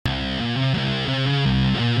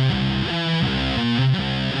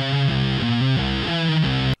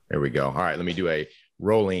There we go. All right, let me do a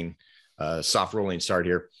soft rolling start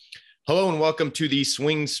here. Hello and welcome to the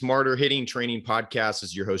Swing Smarter Hitting Training Podcast.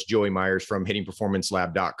 This is your host, Joey Myers from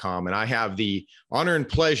hittingperformancelab.com. And I have the honor and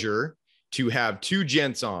pleasure to have two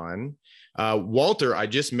gents on. Walter, I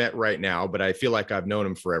just met right now, but I feel like I've known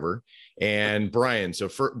him forever. And Brian. So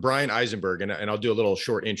for Brian Eisenberg, and I'll do a little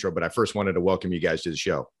short intro, but I first wanted to welcome you guys to the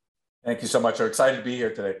show. Thank you so much. I'm excited to be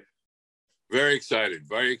here today. Very excited.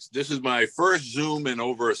 This is my first Zoom in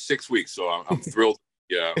over 6 weeks, so I'm thrilled.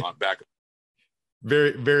 Yeah, I'm back.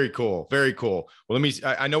 Very, very cool. Very cool. Well,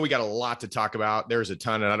 I know we got a lot to talk about. There's a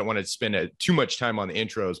ton, and I don't want to spend too much time on the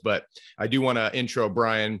intros, but I do want to intro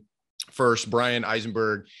Brian first. Brian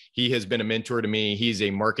Eisenberg, he has been a mentor to me. He's a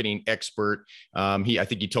marketing expert. I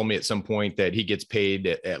think he told me at some point that he gets paid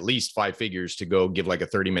at least 5 figures to go give like a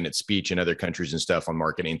 30-minute speech in other countries and stuff on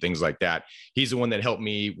marketing, things like that. He's the one that helped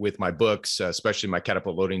me with my books, especially my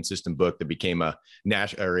Catapult Loading System book that became a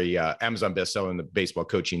Amazon bestseller in the baseball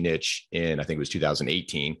coaching niche in, I think it was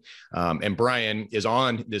 2018. And Brian is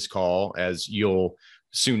on this call, as you'll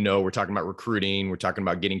soon know. We're talking about recruiting. We're talking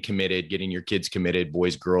about getting committed, getting your kids committed,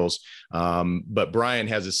 boys, girls. But Brian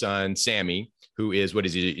has a son, Sammy, who is, what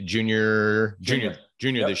is he, junior yep.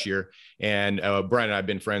 This year. And Brian and I have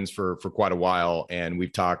been friends for quite a while, and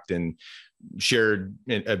we've talked and shared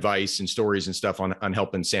advice and stories and stuff on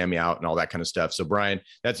helping Sammy out and all that kind of stuff. So Brian,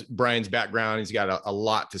 that's Brian's background. He's got a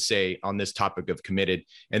lot to say on this topic of committed.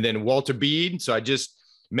 And then Walter Bede. So I just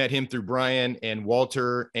met him through Brian, and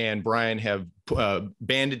Walter and Brian have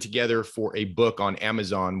banded together for a book on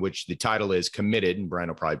Amazon, which the title is Committed. And Brian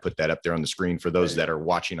will probably put that up there on the screen for those that are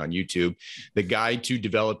watching on YouTube. The Guide to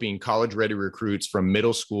Developing College-Ready Recruits from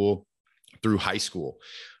Middle School through High School.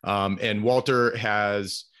 And Walter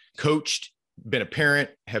has coached, been a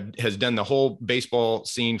parent, has done the whole baseball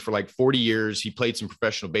scene for like 40 years. He played some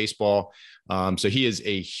professional baseball. So he has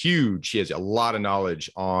a lot of knowledge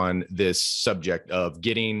on this subject of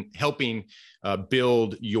helping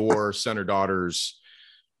build your son or daughter's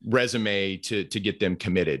resume to get them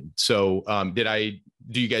committed. So did I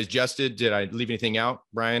do you guys justice? Did I leave anything out,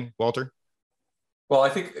 Brian, Walter? Well, I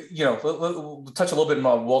think, we'll touch a little bit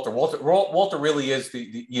on Walter. Walter really is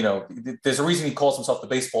there's a reason he calls himself the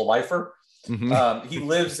baseball lifer. Mm-hmm. He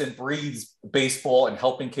lives and breathes baseball and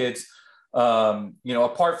helping kids.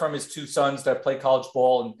 Apart from his 2 sons that play college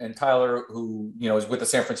ball, and Tyler, who is with the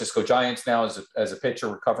San Francisco Giants now as a pitcher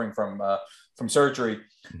recovering from surgery.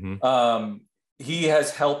 Mm-hmm. He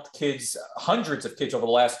has helped hundreds of kids over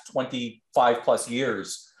the last 25 plus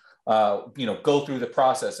years, go through the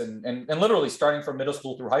process and literally starting from middle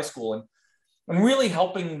school through high school and really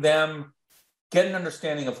helping them get an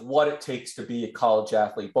understanding of what it takes to be a college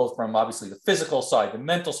athlete, both from obviously the physical side, the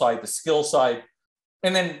mental side, the skill side,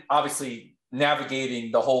 and then obviously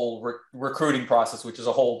navigating the whole recruiting process, which is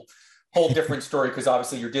a whole different story, because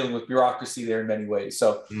obviously you're dealing with bureaucracy there in many ways.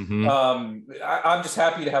 So mm-hmm. I'm just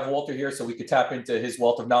happy to have Walter here so we could tap into his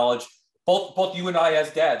wealth of knowledge, both you and I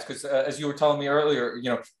as dads, because as you were telling me earlier,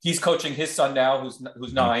 he's coaching his son now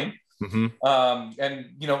who's 9. Mm-hmm. And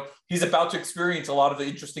he's about to experience a lot of the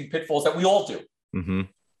interesting pitfalls that we all do. Mm-hmm.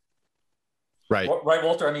 Right,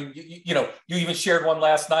 Walter. I mean, you even shared one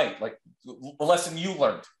last night, like the lesson you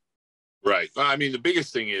learned. Right. I mean, the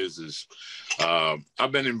biggest thing is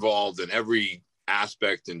I've been involved in every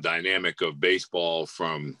aspect and dynamic of baseball,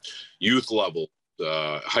 from youth level,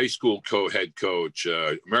 high school head coach,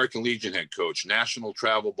 American Legion head coach, national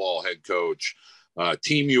travel ball head coach,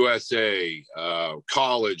 Team USA,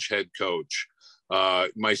 college head coach.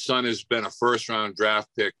 My son has been a first-round draft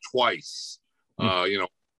pick twice.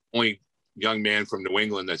 Only young man from New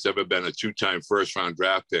England that's ever been a 2-time first-round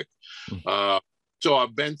draft pick. So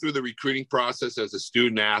I've been through the recruiting process as a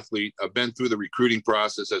student athlete. I've been through the recruiting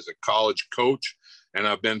process as a college coach, and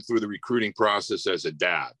I've been through the recruiting process as a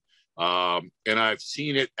dad. And I've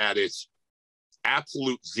seen it at its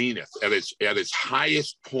absolute zenith, at its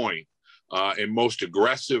highest point. And most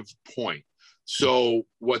aggressive point. So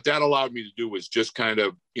what that allowed me to do was just kind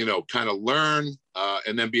of learn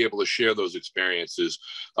and then be able to share those experiences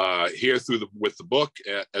here with the book,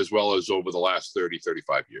 as well as over the last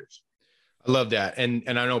 35 years. I love that. And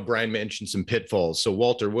I know Brian mentioned some pitfalls. So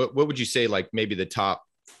Walter, what would you say, like maybe the top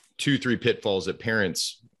 2-3 pitfalls that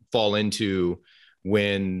parents fall into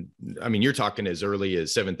when, I mean, you're talking as early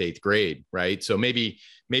as 7th, 8th grade, right? So maybe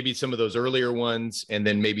some of those earlier ones, and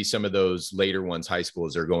then maybe some of those later ones, high school,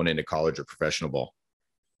 as they're going into college or professional ball.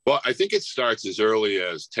 Well, I think it starts as early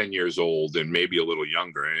as 10 years old and maybe a little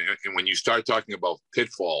younger. And when you start talking about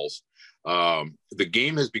pitfalls, the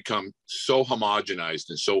game has become so homogenized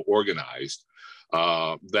and so organized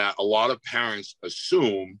that a lot of parents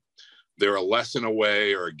assume they're a lesson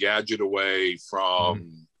away or a gadget away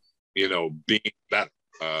from, being better.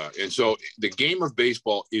 And so the game of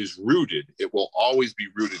baseball is rooted. It will always be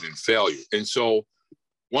rooted in failure. And so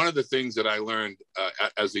one of the things that I learned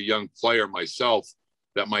as a young player myself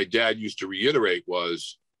that my dad used to reiterate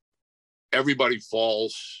was everybody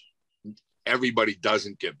falls, everybody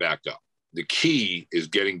doesn't get back up. The key is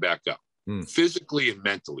getting back up physically and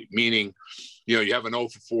mentally, meaning, you have an 0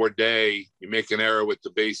 for 4 day, you make an error with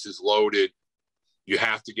the bases loaded, you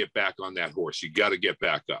have to get back on that horse. You got to get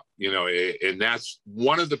back up, and that's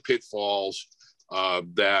one of the pitfalls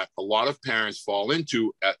that a lot of parents fall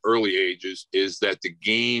into at early ages, is that the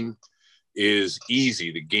game is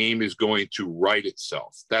easy. The game is going to right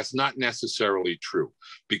itself. That's not necessarily true,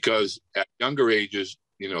 because at younger ages,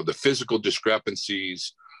 the physical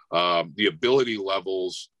discrepancies, the ability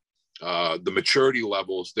levels, the maturity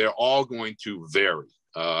levels, they're all going to vary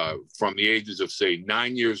from the ages of, say,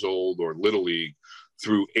 9 years old or Little League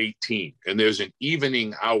through 18. And there's an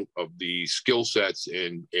evening out of the skill sets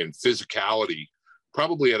and physicality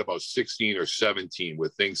probably at about 16 or 17, where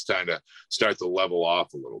things kind of start to level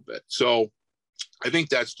off a little bit. So I think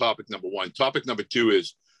that's topic number one. Topic number two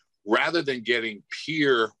is, rather than getting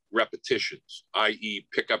peer repetitions, i.e.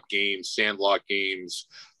 pickup games, sandlot games,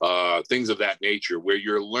 things of that nature, where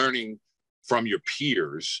you're learning from your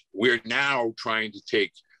peers, we're now trying to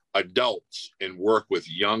take adults and work with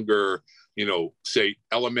younger, say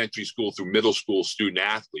elementary school through middle school student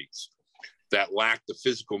athletes that lack the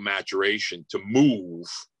physical maturation to move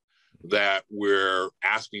that we're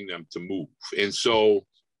asking them to move. And so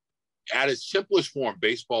at its simplest form,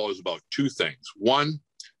 baseball is about two things. One,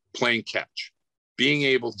 playing catch, being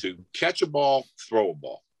able to catch a ball, throw a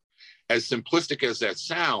ball. As simplistic as that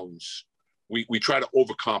sounds, we try to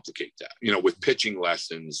overcomplicate that, with pitching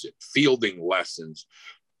lessons, fielding lessons,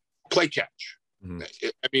 play catch. Mm-hmm.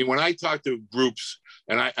 I mean, when I talk to groups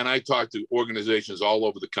and I talk to organizations all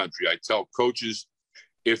over the country, I tell coaches,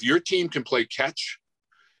 if your team can play catch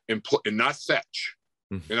and not fetch,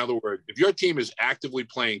 in other words, if your team is actively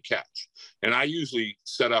playing catch, and I usually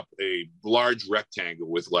set up a large rectangle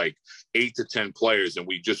with like 8 to 10 players, and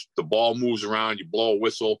the ball moves around, you blow a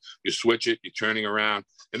whistle, you switch it, you're turning around,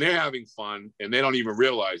 and they're having fun, and they don't even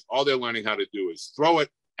realize all they're learning how to do is throw it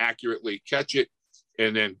accurately, catch it,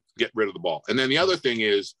 and then get rid of the ball. And then the other thing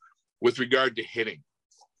is, with regard to hitting,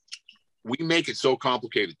 we make it so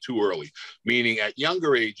complicated too early, meaning at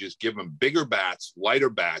younger ages, give them bigger bats,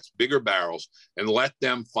 lighter bats, bigger barrels, and let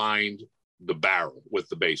them find the barrel with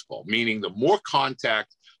the baseball, meaning the more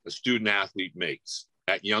contact a student athlete makes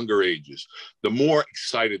at younger ages, the more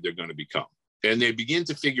excited they're going to become. And they begin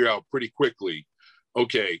to figure out pretty quickly,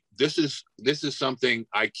 okay, this is something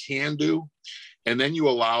I can do. And then you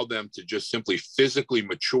allow them to just simply physically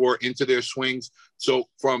mature into their swings. So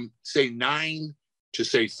from, say, 9 to,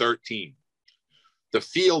 say, 13, the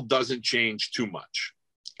field doesn't change too much.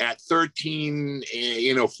 At 13,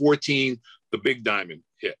 14, the big diamond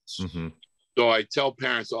hits. Mm-hmm. So I tell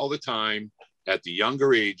parents all the time, at the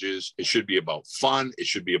younger ages, it should be about fun. It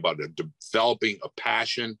should be about developing a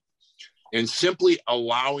passion, and simply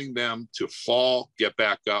allowing them to fall, get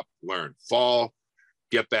back up, learn, fall,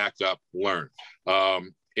 get back up, learn.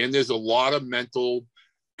 And there's a lot of mental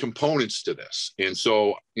components to this. And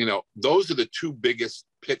so, those are the two biggest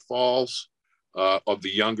pitfalls of the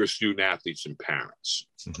younger student athletes and parents.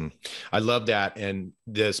 Mm-hmm. I love that. And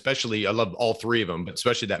especially, I love all three of them, but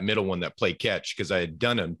especially that middle one, that play catch, because I had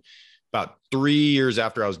done them about 3 years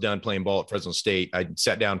after I was done playing ball at Fresno State. I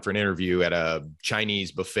sat down for an interview at a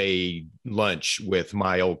Chinese buffet lunch with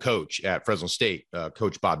my old coach at Fresno State,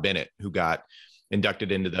 Coach Bob Bennett, who got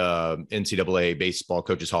inducted into the NCAA Baseball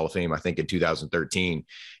Coaches Hall of Fame, I think in 2013.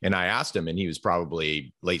 And I asked him, and he was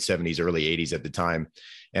probably late 70s, early 80s at the time.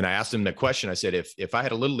 And I asked him the question. I said, if I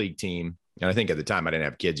had a little league team, and I think at the time I didn't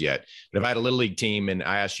have kids yet, but if I had a little league team and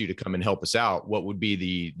I asked you to come and help us out, what would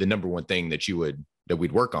be the number one thing that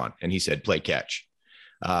we'd work on? And he said, play catch.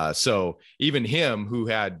 So even him, who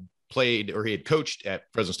had played, or he had coached at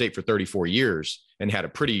Fresno State for 34 years and had a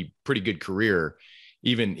pretty good career,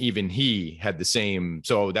 even he had the same.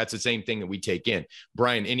 So that's the same thing that we take in.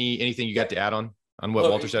 Brian, anything you got to add on what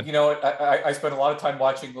Walter said? I spent a lot of time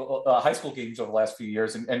watching high school games over the last few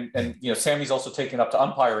years, and Sammy's also taken up to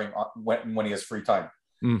umpiring when he has free time.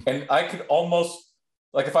 And I could almost,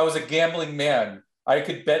 like, if I was a gambling man, I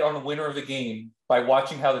could bet on the winner of the game by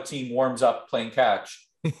watching how the team warms up playing catch,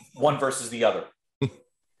 one versus the other.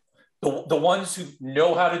 The ones who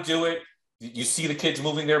know how to do it, you see the kids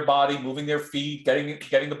moving their body, moving their feet,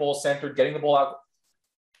 getting the ball centered, getting the ball out.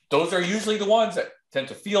 Those are usually the ones that tend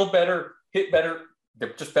to feel better, hit better.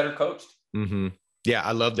 They're just better coached. Mm-hmm. Yeah,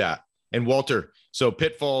 I love that. And Walter, so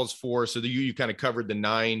pitfalls so you kind of covered the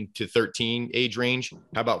 9 to 13 age range.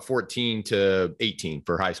 How about 14 to 18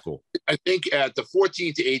 for high school? I think at the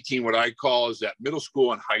 14 to 18, what I call is that middle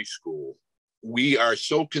school and high school, we are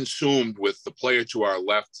so consumed with the player to our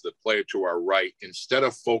left, the player to our right, instead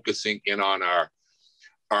of focusing in on our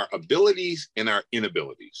abilities and our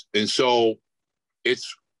inabilities. And so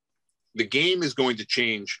the game is going to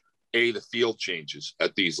change. The field changes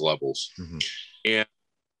at these levels. Mm-hmm. And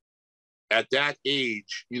at that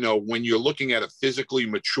age, when you're looking at a physically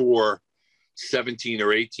mature 17 or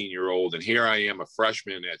 18-year-old, and here I am, a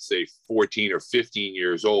freshman at, say, 14 or 15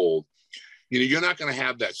 years old, you're not going to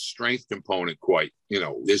have that strength component quite.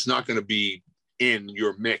 It's not going to be in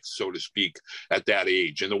your mix, so to speak, at that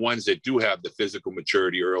age. And the ones that do have the physical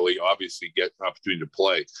maturity early obviously get an opportunity to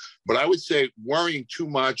play. But I would say worrying too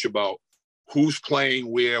much about who's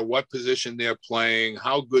playing where, what position they're playing,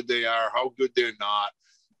 how good they are, how good they're not,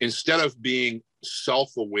 instead of being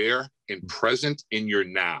self-aware and present in your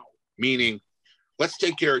now, meaning let's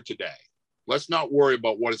take care of today. Let's not worry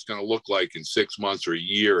about what it's going to look like in 6 months or a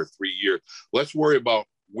year or 3 years. Let's worry about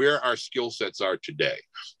where our skill sets are today.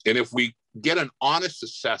 And if we get an honest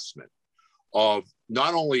assessment of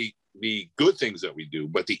not only the good things that we do,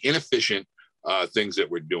 but the inefficient things that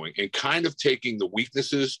we're doing, and kind of taking the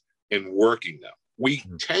weaknesses and working them. We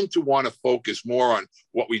tend to want to focus more on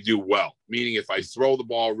what we do well, meaning if I throw the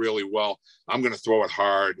ball really well, I'm going to throw it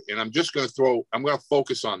hard, and I'm going to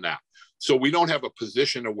focus on that. So we don't have a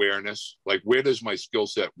position awareness, like where does my skill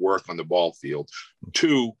set work on the ball field?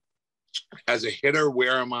 2, as a hitter,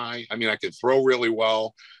 where am I? I mean, I can throw really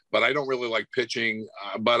well, but I don't really like pitching,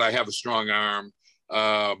 but I have a strong arm,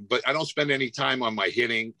 but I don't spend any time on my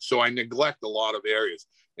hitting, so I neglect a lot of areas.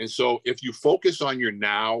 And so if you focus on your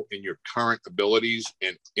now and your current abilities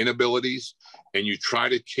and inabilities, and you try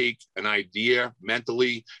to take an idea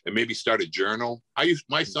mentally and maybe start a journal.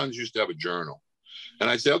 My sons used to have a journal, and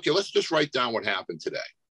I say, okay, let's just write down what happened today.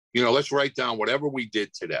 Let's write down whatever we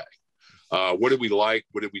did today. What did we like?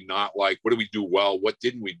 What did we not like? What did we do well? What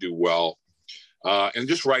didn't we do well? And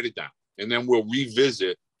just write it down. And then we'll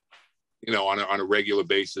revisit on a regular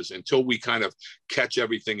basis until we kind of catch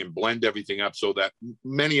everything and blend everything up so that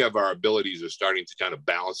many of our abilities are starting to kind of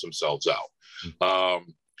balance themselves out.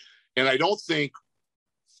 And I don't think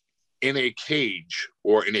in a cage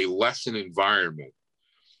or in a lesson environment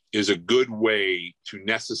is a good way to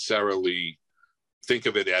necessarily think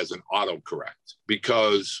of it as an autocorrect,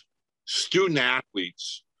 because student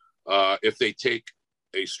athletes, if they take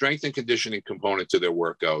a strength and conditioning component to their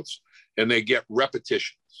workouts and they get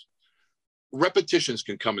repetitions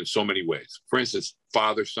can come in so many ways. For instance,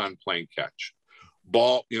 father-son playing catch,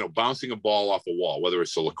 ball, bouncing a ball off a wall, whether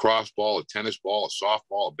it's a lacrosse ball, a tennis ball, a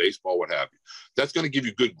softball, a baseball, what have you. That's going to give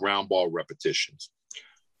you good ground ball repetitions.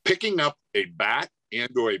 Picking up a bat and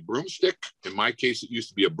or a broomstick, in my case, it used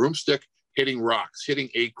to be a broomstick, hitting rocks, hitting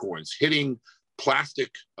acorns, hitting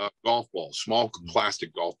plastic golf balls, small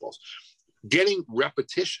plastic golf balls, getting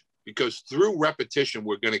repetition, because through repetition,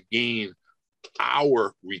 we're going to gain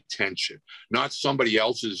our retention, not somebody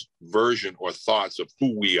else's version or thoughts of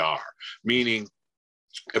who we are. Meaning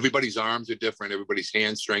everybody's arms are different, everybody's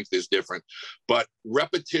hand strength is different, but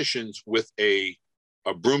repetitions with a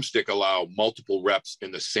broomstick allow multiple reps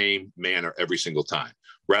in the same manner every single time,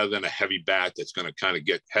 rather than a heavy bat that's going to kind of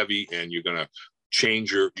get heavy and you're going to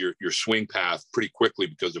change your swing path pretty quickly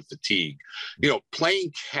because of fatigue.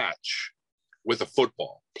 Playing catch with a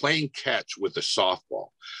football, playing catch with a softball.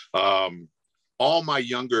 All my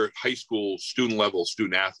younger high school student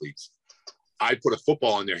athletes, I put a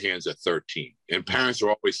football in their hands at 13. And parents are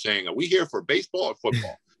always saying, are we here for baseball or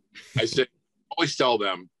football? I said, always tell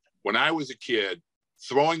them, when I was a kid,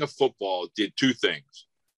 throwing a football did 2 things: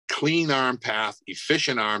 clean arm path,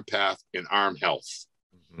 efficient arm path, and arm health.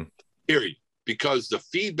 Period. Because the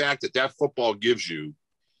feedback that football gives you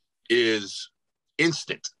is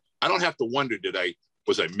instant. I don't have to wonder,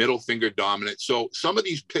 was I middle finger dominant? So some of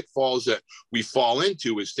these pitfalls that we fall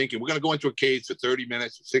into is thinking we're going to go into a cage for 30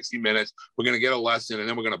 minutes or 60 minutes. We're going to get a lesson, and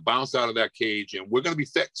then we're going to bounce out of that cage and we're going to be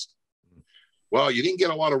fixed. Well, you didn't get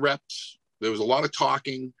a lot of reps. There was a lot of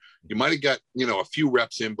talking. You might have got, a few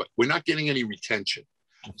reps in, but we're not getting any retention.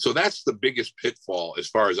 So that's the biggest pitfall, as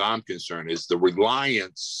far as I'm concerned, is the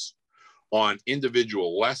reliance on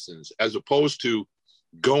individual lessons, as opposed to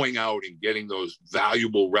going out and getting those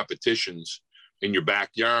valuable repetitions in your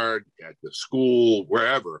backyard, at the school,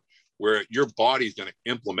 wherever, where your body's going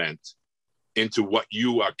to implement into what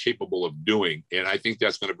you are capable of doing. And I think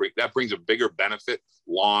that brings a bigger benefit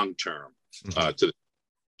long-term to the.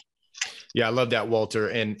 Yeah, I love that, Walter.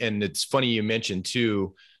 And it's funny you mentioned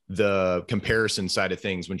too, the comparison side of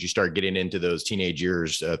things. When you start getting into those teenage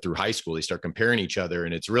years through high school, they start comparing each other,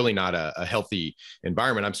 and it's really not a healthy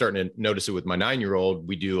environment. I'm starting to notice it with my 9-year-old.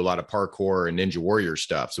 We do a lot of parkour and Ninja Warrior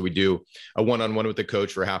stuff. So we do a one-on-one with the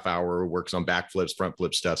coach for a half hour, works on backflips, front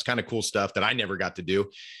flip stuff. It's kind of cool stuff that I never got to do.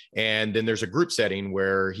 And then there's a group setting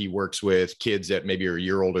where he works with kids that maybe are a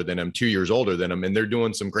year older than him, 2 years older than him, and they're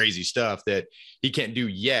doing some crazy stuff that he can't do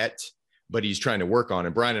yet, but he's trying to work on.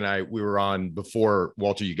 And Brian and I, we were on before,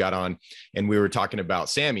 Walter, you got on, and we were talking about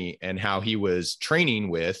Sammy and how he was training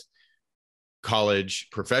with college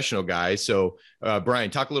professional guys. So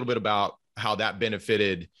Brian, talk a little bit about how that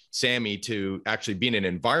benefited Sammy to actually be in an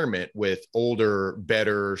environment with older,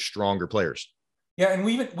 better, stronger players. Yeah, and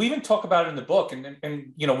we even talk about it in the book.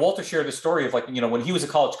 And Walter shared the story of, like, when he was a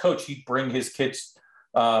college coach, he'd bring his kids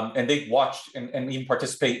and they'd watch and even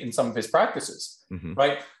participate in some of his practices,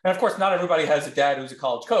 right? And of course, not everybody has a dad who's a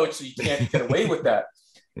college coach, so you can't get away with that.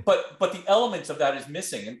 But the elements of that is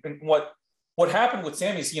missing. And what happened with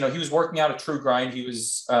Sammy is, he was working out a true grind. He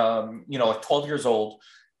was, like 12 years old,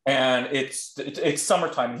 and it's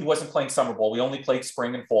summertime. He wasn't playing summer ball. We only played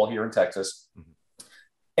spring and fall here in Texas.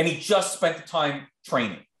 And he just spent the time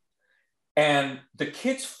training. And the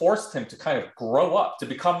kids forced him to kind of grow up, to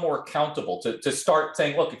become more accountable, to start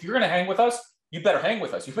saying, look, if you're going to hang with us, you better hang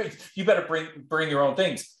with us. You better bring your own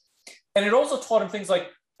things. And it also taught him things like,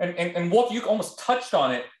 and Walter, you almost touched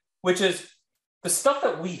on it, which is the stuff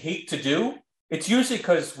that we hate to do. It's usually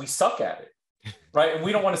because we suck at it, right? And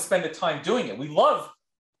we don't want to spend the time doing it. We love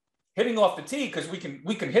hitting off the tee because we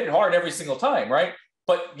can hit it hard every single time, right?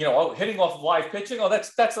 But hitting off of live pitching,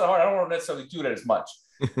 that's not hard. I don't want to necessarily do that as much.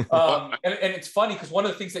 And it's funny because one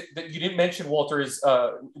of the things that you didn't mention, Walter, is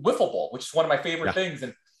wiffle ball, which is one of my favorite things.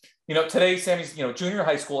 And today Sammy's junior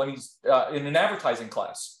high school, and he's in an advertising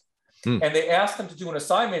class, and they asked him to do an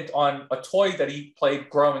assignment on a toy that he played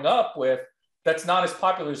growing up with that's not as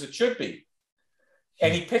popular as it should be,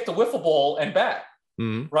 and he picked a wiffle ball and bat,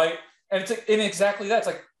 right? And it's exactly that. It's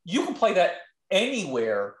like you can play that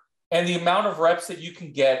anywhere, and the amount of reps that you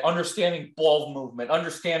can get, understanding ball movement,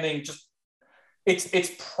 understanding just.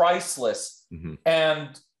 It's priceless.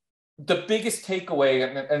 And the biggest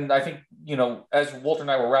takeaway, and I think, as Walter and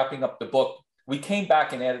I were wrapping up the book, we came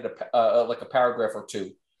back and added a paragraph or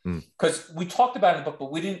two, because we talked about it in the book,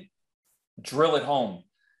 but we didn't drill it home,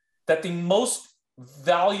 that the most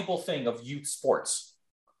valuable thing of youth sports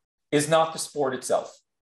is not the sport itself.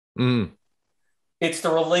 It's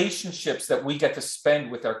the relationships that we get to spend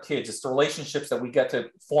with our kids. It's the relationships that we get to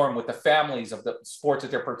form with the families of the sports that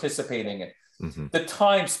they're participating in. The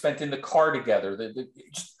time spent in the car together,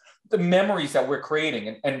 just the memories that we're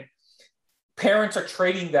creating. And parents are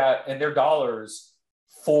trading that and their dollars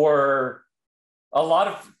for a lot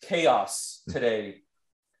of chaos today,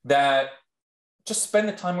 that just spend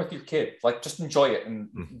the time with your kid, like just enjoy it, and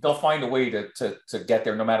they'll find a way to get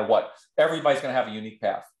there no matter what. Everybody's going to have a unique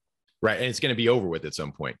path. Right. And it's going to be over with at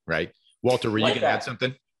some point, right? Walter, were you going to add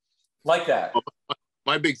something? Like that.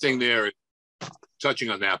 My big thing there is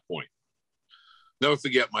touching on that point. Never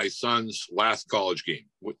forget my son's last college game.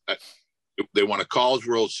 They won a College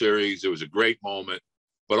World Series. It was a great moment.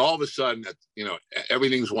 But all of a sudden,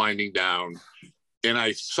 everything's winding down. And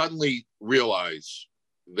I suddenly realized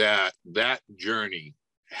that journey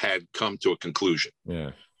had come to a conclusion.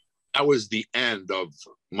 Yeah. That was the end of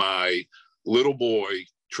my little boy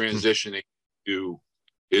transitioning to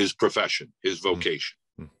his profession, his vocation.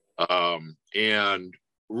 And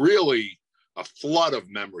really, a flood of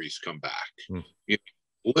memories come back.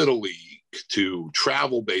 Little League to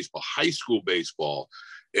travel baseball, high school baseball.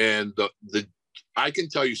 And I can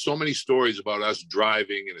tell you so many stories about us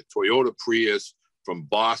driving in a Toyota Prius from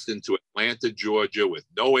Boston to Atlanta, Georgia, with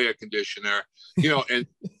no air conditioner, and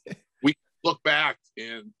we look back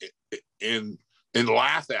and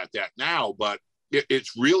laugh at that now, but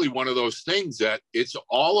it's really one of those things that it's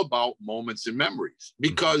all about moments and memories,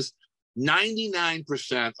 because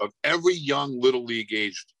 99% of every young Little League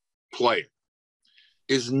aged player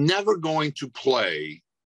is never going to play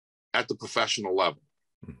at the professional level.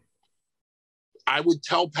 I would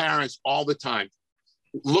tell parents all the time,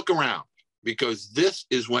 look around, because this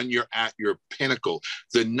is when you're at your pinnacle.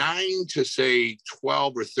 The 9 to say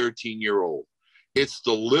 12 or 13-year-old, it's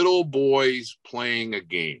the little boys playing a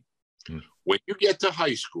game. When you get to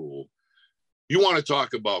high school, you want to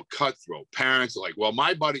talk about cutthroat. Parents are like, well,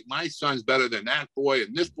 my son's better than that boy,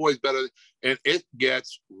 and this boy's better. And it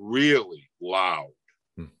gets really loud.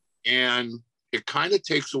 And it kind of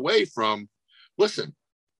takes away from, listen,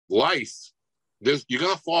 life, you're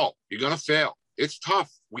going to fall. You're going to fail. It's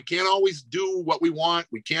tough. We can't always do what we want.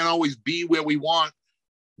 We can't always be where we want.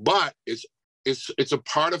 But it's it's a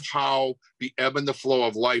part of how the ebb and the flow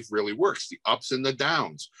of life really works, the ups and the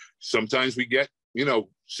downs. Sometimes we get,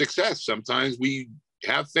 success. Sometimes we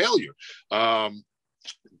have failure.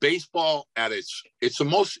 Baseball it's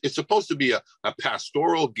supposed to be a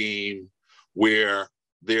pastoral game where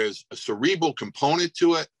there's a cerebral component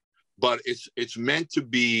to it, but it's meant to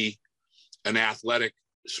be an athletic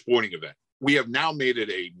sporting event. We have now made it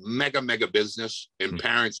a mega business, and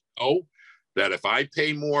parents know that if I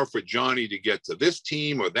pay more for Johnny to get to this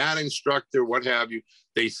team or that instructor, what have you,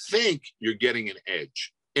 they think you're getting an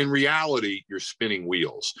edge. In reality, you're spinning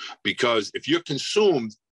wheels, because if you're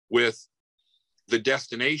consumed with the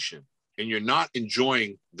destination and you're not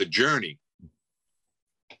enjoying the journey,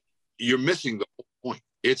 you're missing the whole point.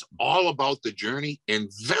 It's all about the journey and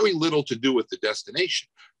very little to do with the destination.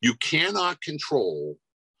 You cannot control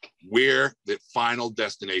where the final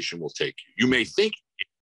destination will take you. You may think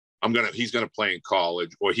he's going to play in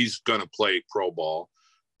college or he's going to play pro ball.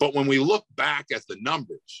 But when we look back at the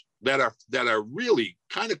numbers that are really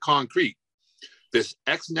kind of concrete, there's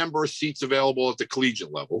X number of seats available at the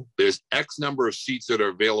collegiate level. There's X number of seats that are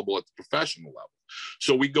available at the professional level.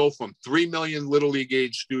 So we go from 3 million Little League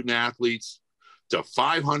age student athletes to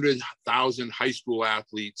 500,000 high school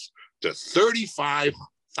athletes to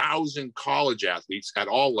 35,000 college athletes at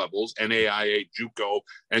all levels, NAIA, JUCO,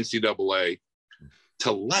 NCAA,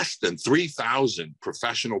 to less than 3,000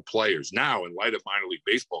 professional players now in light of minor league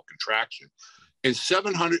baseball contraction, and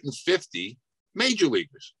 750 major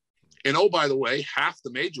leaguers. And oh, by the way, half the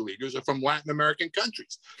major leaguers are from Latin American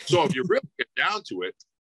countries. So if you really get down to it,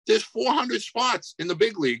 there's 400 spots in the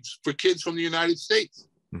big leagues for kids from the United States.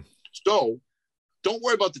 So don't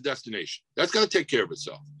worry about the destination. That's going to take care of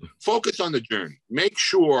itself. Focus on the journey. Make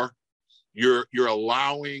sure you're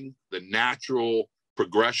allowing the natural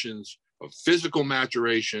progressions of physical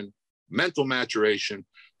maturation, mental maturation.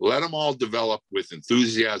 Let them all develop with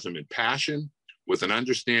enthusiasm and passion, with an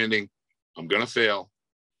understanding, I'm going to fail.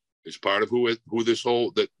 It's part of the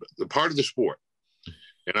part of the sport.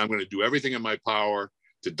 And I'm going to do everything in my power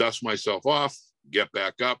to dust myself off, get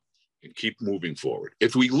back up, and keep moving forward.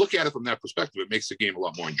 If we look at it from that perspective, it makes the game a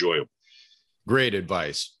lot more enjoyable. Great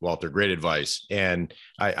advice, Walter. Great advice. And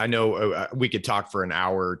I know we could talk for an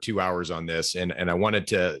hour, 2 hours on this. And I wanted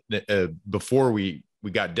to, before we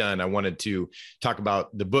got done, I wanted to talk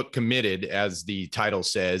about the book Committed, as the title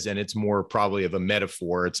says, and it's more probably of a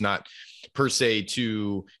metaphor. It's not per se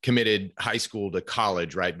to committed high school to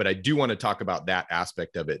college, right? But I do want to talk about that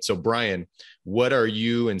aspect of it. So Brian, what are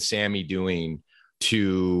you and Sammy doing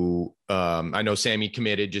to, I know Sammy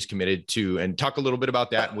just committed to, and talk a little bit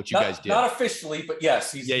about that and what you guys did. Not officially, but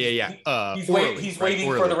yes. He's waiting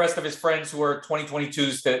for the rest of his friends who are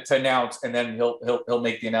 2022s to announce, and then he'll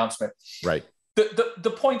make the announcement. Right.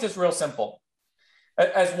 The point is real simple.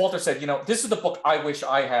 As Walter said, this is the book I wish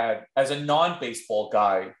I had as a non-baseball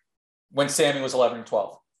guy when Sammy was 11 and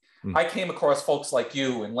 12. I came across folks like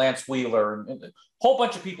you and Lance Wheeler and a whole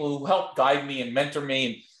bunch of people who helped guide me and mentor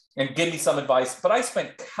me and give me some advice. But I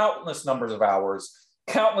spent countless numbers of hours,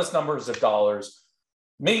 countless numbers of dollars,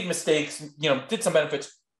 made mistakes, did some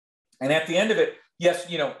benefits. And at the end of it, yes,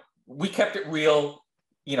 we kept it real.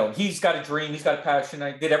 He's got a dream, he's got a passion.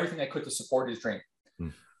 I did everything I could to support his dream.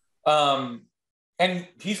 And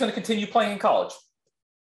he's going to continue playing in college.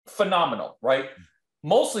 Phenomenal, right?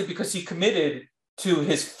 Mostly because he committed to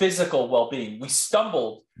his physical well-being. We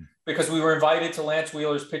stumbled because we were invited to Lance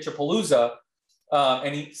Wheeler's Pitchapalooza,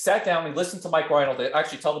 and he sat down, he listened to Mike Reinhold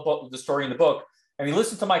actually tell the story in the book, and he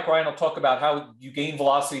listened to Mike Reinhold talk about how you gain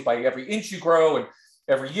velocity by every inch you grow, and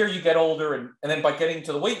every year you get older, and then by getting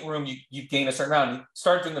to the weight room, you gain a certain amount. He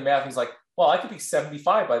started doing the math, and he's like, well, I could be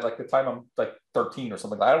 75 by the time I'm 13 or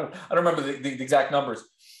something. I don't remember the exact numbers.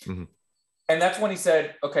 Mm-hmm. And that's when he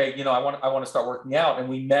said, okay, I want to start working out. And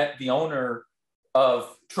we met the owner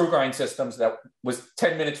of True Grind Systems that was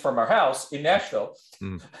 10 minutes from our house in Nashville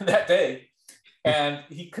that day. And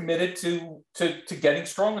he committed to getting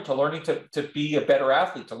stronger, to learning to be a better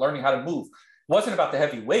athlete, to learning how to move. It wasn't about the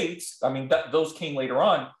heavy weights. I mean, those came later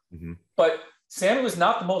on. Mm-hmm. But Sammy was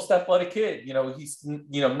not the most athletic kid. He's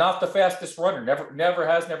not the fastest runner. Never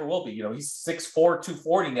has, never will be. He's 6'4",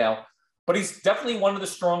 240 now, but he's definitely one of the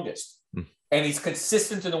strongest. And he's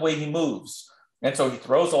consistent in the way he moves. And so he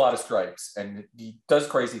throws a lot of strikes and he does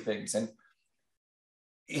crazy things. And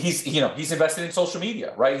he's invested in social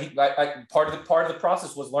media, right? Part of the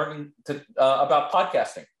process was learning about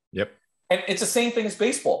podcasting. Yep. And it's the same thing as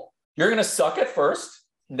baseball. You're going to suck at first.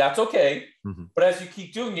 And that's okay. Mm-hmm. But as you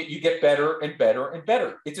keep doing it, you get better and better and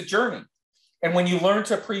better. It's a journey. And when you learn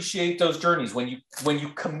to appreciate those journeys, when you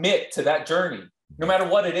commit to that journey, no matter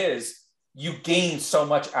what it is, you gain so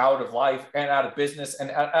much out of life and out of business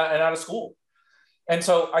and out of school. And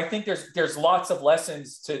so I think there's lots of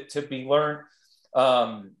lessons to be learned.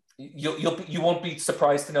 You won't be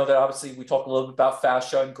surprised to know that obviously we talk a little bit about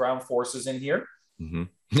fascia and ground forces in here. Mm-hmm.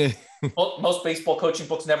 Most baseball coaching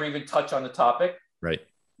books never even touch on the topic. Right.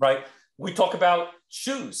 We talk about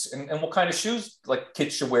shoes and what kind of shoes like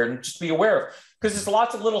kids should wear and just be aware of, because there's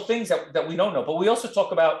lots of little things that we don't know. But we also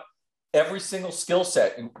talk about every single skill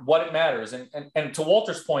set and what it matters. And to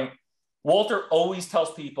Walter's point, Walter always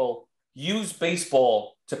tells people, use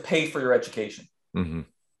baseball to pay for your education. Mm-hmm.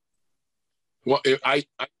 Well, I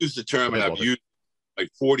use the term, and I've used like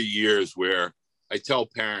 40 years, where I tell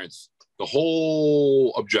parents the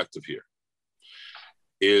whole objective here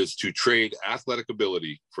is to trade athletic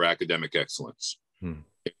ability for academic excellence.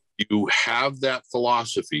 If you have that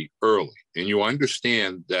philosophy early and you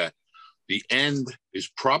understand that the end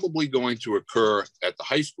is probably going to occur at the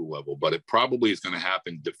high school level, but it probably is going to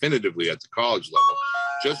happen definitively at the college level,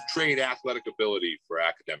 just trade athletic ability for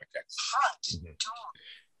academic excellence. Mm-hmm.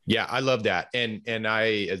 Yeah, I love that. And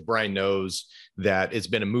I, as Brian knows, that it's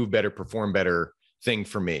been a move better, perform better thing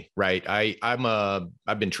for me, right?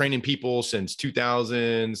 I've been training people since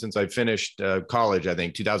 2000, since I finished college. I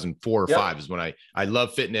think 2004 or 5 is when I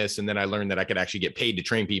love fitness. And then I learned that I could actually get paid to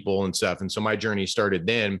train people and stuff. And so my journey started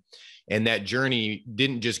then. And that journey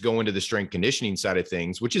didn't just go into the strength conditioning side of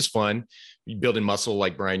things, which is fun, building muscle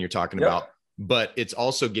like Brian, you're talking about, but it's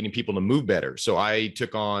also getting people to move better. So I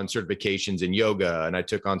took on certifications in yoga, and I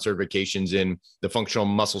took on certifications in the functional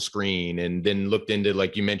muscle screen, and then looked into,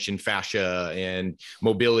 like you mentioned, fascia and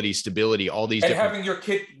mobility, stability, all these. And having your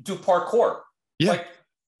kid do parkour, like,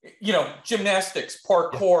 gymnastics,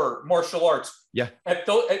 parkour, martial arts. Yeah. At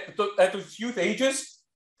those youth ages,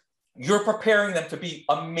 you're preparing them to be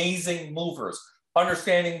amazing movers,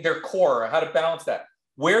 understanding their core, how to balance that.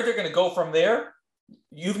 Where they're going to go from there,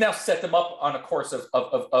 you've now set them up on a course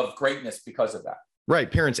of greatness because of that. Right.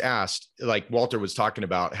 Parents asked, like Walter was talking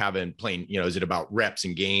about, playing, is it about reps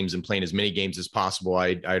and games and playing as many games as possible?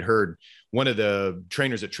 I'd heard one of the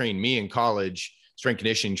trainers that trained me in college, strength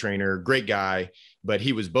conditioning trainer, great guy, but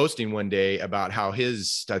he was boasting one day about how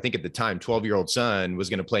his, I think at the time, 12-year-old son was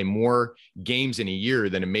going to play more games in a year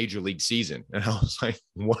than a major league season. And I was like,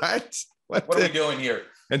 what? What are we doing here?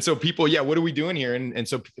 And so people, what are we doing here? And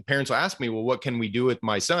so parents will ask me, well, what can we do with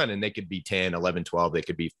my son? And they could be 10, 11, 12, they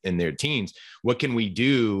could be in their teens. What can we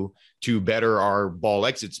do to better our ball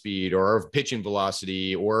exit speed or our pitching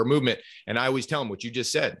velocity or our movement? And I always tell them what you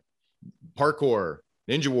just said: parkour,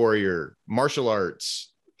 Ninja Warrior, martial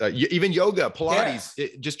arts, even yoga,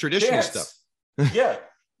 Pilates, just traditional stuff. Yeah.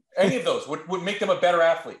 Any of those would make them a better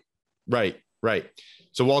athlete. Right.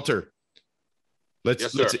 So Walter,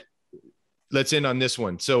 let's end on this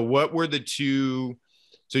one. So what were the two,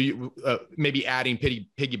 so you maybe adding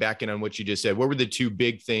piggybacking on what you just said, what were the two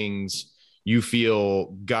big things you feel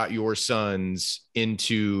got your sons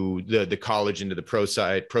into the college, into the pro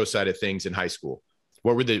side of things in high school?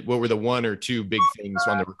 What were the one or two big things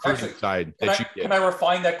on the recruitment side that you did? Can I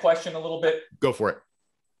refine that question a little bit? Go for it.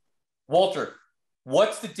 Walter,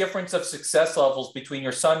 what's the difference of success levels between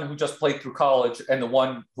your son who just played through college and the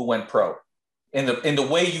one who went pro? In the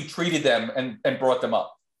way you treated them and brought them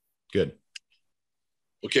up? Good.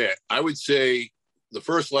 Okay. I would say the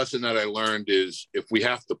first lesson that I learned is, if we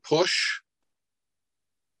have to push,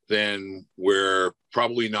 then we're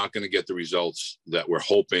probably not going to get the results that we're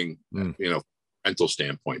hoping, mental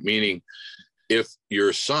standpoint. Meaning, if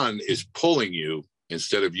your son is pulling you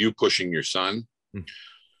instead of you pushing your son,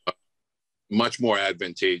 much more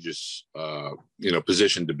advantageous,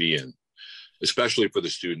 position to be in, especially for the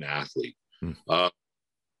student athlete.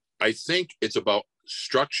 I think it's about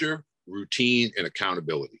structure, routine, and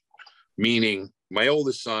accountability. Meaning, my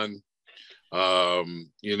oldest son,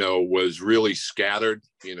 was really scattered,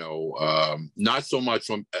 not so much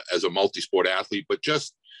as a multi-sport athlete, but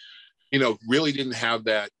just, really didn't have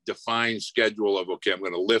that defined schedule of, okay, I'm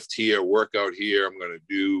going to lift here, work out here, I'm going to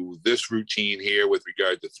do this routine here with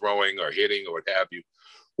regard to throwing or hitting or what have you.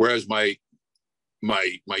 Whereas my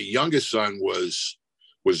youngest son was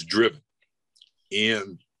driven.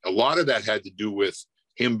 And a lot of that had to do with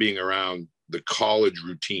him being around the college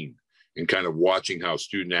routine and kind of watching how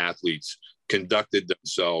student athletes conducted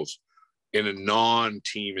themselves in a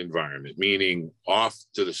non-team environment, meaning off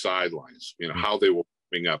to the sidelines, how they were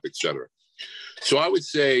warming up, et cetera. So I would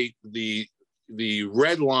say the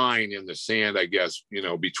red line in the sand, I guess,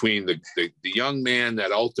 between the young man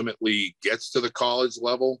that ultimately gets to the college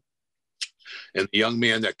level and the young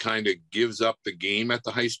man that kind of gives up the game at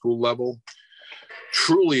the high school level,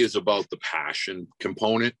 truly is about the passion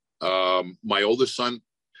component. My oldest son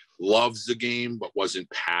loves the game, but wasn't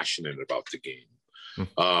passionate about the game.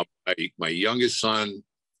 My youngest son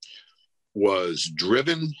was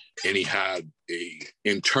driven, and he had a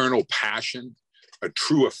internal passion, a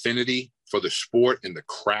true affinity for the sport and the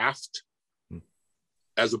craft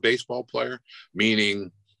as a baseball player,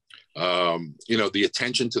 meaning, the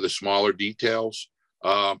attention to the smaller details.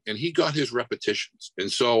 And he got his repetitions. And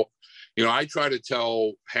so, I try to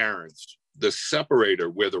tell parents the separator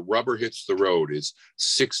where the rubber hits the road is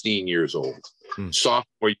 16 years old,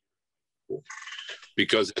 sophomore year,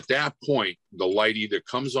 because at that point, the light either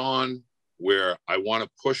comes on where I want to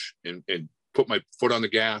push and put my foot on the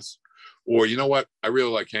gas, or, you know what, I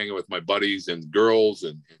really like hanging with my buddies and girls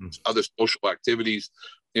and other social activities.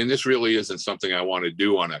 And this really isn't something I want to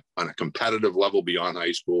do on a competitive level beyond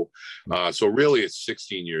high school. So really it's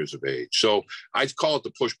 16 years of age. So I call it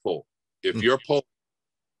the push-pull. If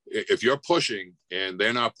you're pushing and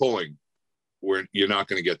they're not pulling, you're not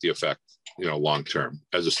going to get the effect, long-term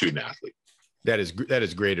as a student athlete. That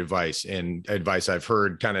is great advice, and advice I've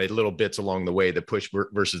heard kind of little bits along the way, the push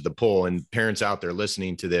versus the pull. And parents out there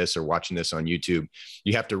listening to this or watching this on YouTube,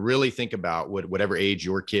 you have to really think about whatever age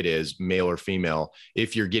your kid is, male or female,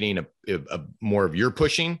 if you're getting a more of your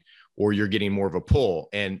pushing or you're getting more of a pull.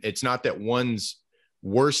 And it's not that one's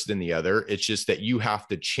worse than the other. It's just that you have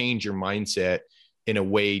to change your mindset in a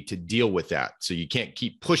way to deal with that. So you can't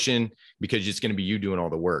keep pushing because it's going to be you doing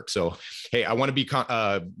all the work. So, hey, I want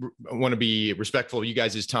to be respectful of you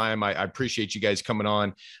guys' time. I appreciate you guys coming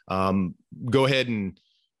on. Go ahead and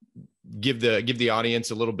give the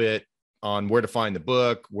audience a little bit on where to find the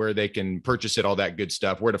book, where they can purchase it, all that good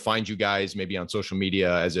stuff, where to find you guys, maybe on social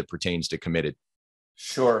media as it pertains to Committed.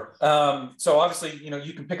 Sure. So obviously,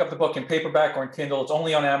 you can pick up the book in paperback or in Kindle. It's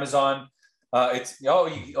only on Amazon.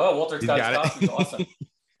 Walter's got his copies. Awesome.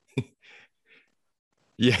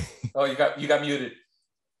 Yeah. Oh, you got muted.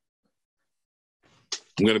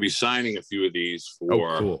 I'm going to be signing a few of these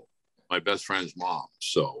for my best friend's mom.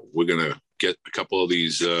 So we're going to get a couple of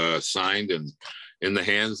these signed and in the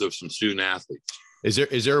hands of some student athletes.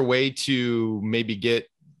 Is there a way to maybe get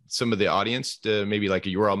some of the audience to maybe like a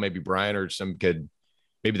URL, maybe Brian or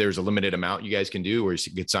maybe there's a limited amount you guys can do, or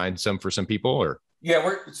you could sign some for some people, or? Yeah,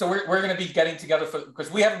 we're going to be getting together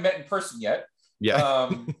because we haven't met in person yet.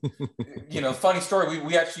 Yeah. Funny story.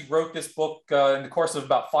 We actually wrote this book in the course of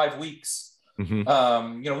about 5 weeks.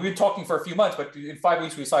 Mm-hmm. We've been talking for a few months, but in 5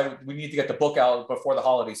 weeks we decided we need to get the book out before the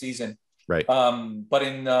holiday season. Right. But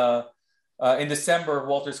in December,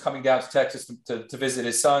 Walter's coming down to Texas to visit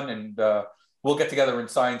his son, and we'll get together and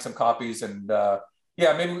sign some copies. And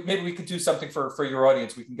maybe we could do something for your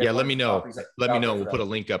audience. We can get let me know. Let me know. We'll put a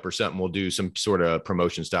link up or something. We'll do some sort of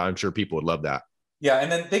promotion style. I'm sure people would love that. Yeah,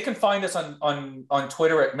 and then they can find us on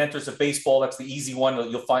Twitter at Mentors of Baseball. That's the easy one.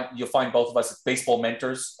 You'll find both of us at Baseball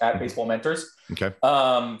Mentors at Baseball Mentors. Okay.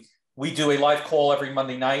 We do a live call every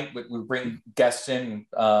Monday night. We bring guests in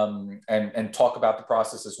and talk about the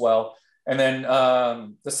process as well. And then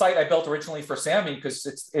the site I built originally for Sammy,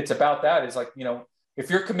 because it's about that, is like, if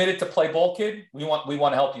you're committed to Play Ball Kid, we want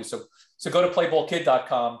to help you. So go to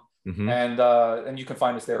playballkid.com and you can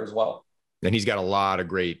find us there as well. And he's got a lot of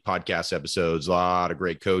great podcast episodes, a lot of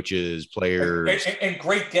great coaches, players, and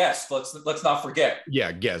great guests. Let's not forget.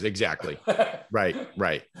 Yeah, guests, exactly.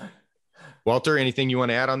 Right. Walter, anything you want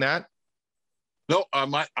to add on that? No,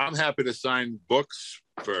 I'm happy to sign books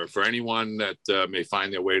for anyone that may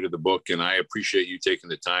find their way to the book, and I appreciate you taking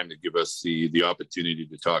the time to give us the opportunity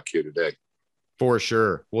to talk here today. For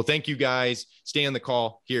sure. Well, thank you guys. Stay on the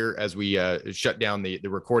call here as we shut down the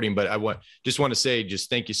recording. But I just want to say,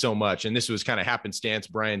 thank you so much. And this was kind of happenstance.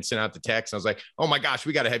 Brian sent out the text. I was like, oh my gosh,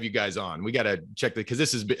 we got to have you guys on. We got to check because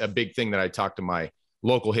this is a big thing that I talked to my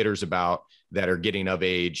local hitters about that are getting of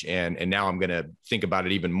age. And now I'm going to think about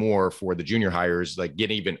it even more for the junior hires, like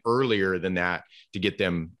getting even earlier than that to get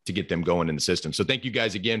them going in the system. So thank you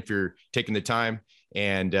guys again for taking the time,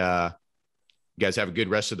 and you guys have a good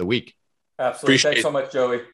rest of the week. Absolutely. Thanks so much, Joey.